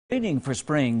Cleaning for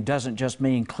spring doesn't just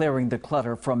mean clearing the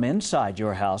clutter from inside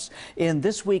your house. In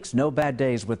this week's No Bad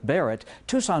Days with Barrett,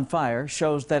 Tucson Fire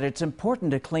shows that it's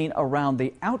important to clean around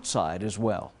the outside as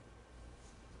well.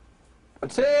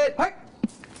 That's it. Hi.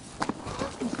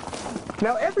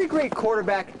 Now, every great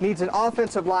quarterback needs an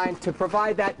offensive line to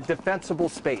provide that defensible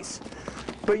space.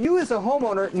 But you as a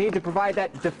homeowner need to provide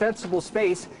that defensible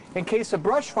space in case a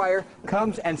brush fire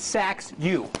comes and sacks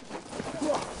you.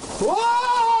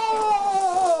 Whoa!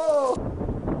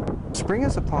 Spring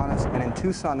is upon us, and in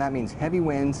Tucson that means heavy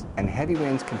winds, and heavy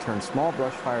winds can turn small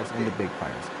brush fires into big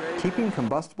fires. Keeping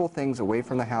combustible things away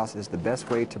from the house is the best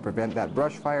way to prevent that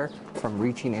brush fire from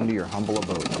reaching into your humble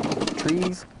abode.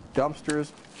 Trees,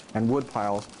 dumpsters, and wood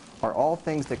piles are all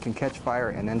things that can catch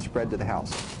fire and then spread to the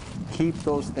house. Keep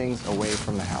those things away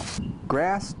from the house.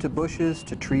 Grass to bushes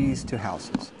to trees to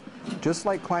houses. Just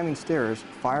like climbing stairs,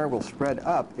 fire will spread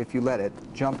up if you let it,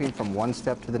 jumping from one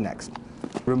step to the next.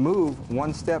 Remove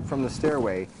one step from the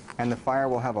stairway and the fire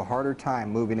will have a harder time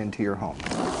moving into your home.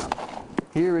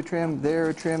 Here a trim, there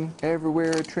a trim,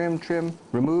 everywhere a trim, trim.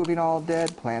 Removing all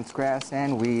dead plants, grass,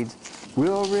 and weeds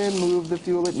will remove the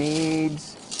fuel it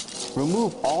needs.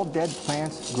 Remove all dead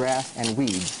plants, grass, and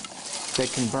weeds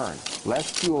that can burn. Less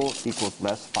fuel equals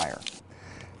less fire.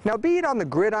 Now, be it on the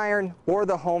gridiron or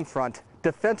the home front,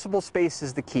 defensible space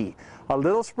is the key. A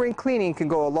little spring cleaning can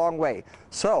go a long way.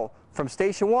 So, from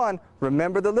Station 1,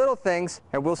 remember the little things,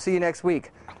 and we'll see you next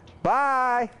week.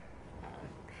 Bye!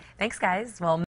 Thanks, guys. Well.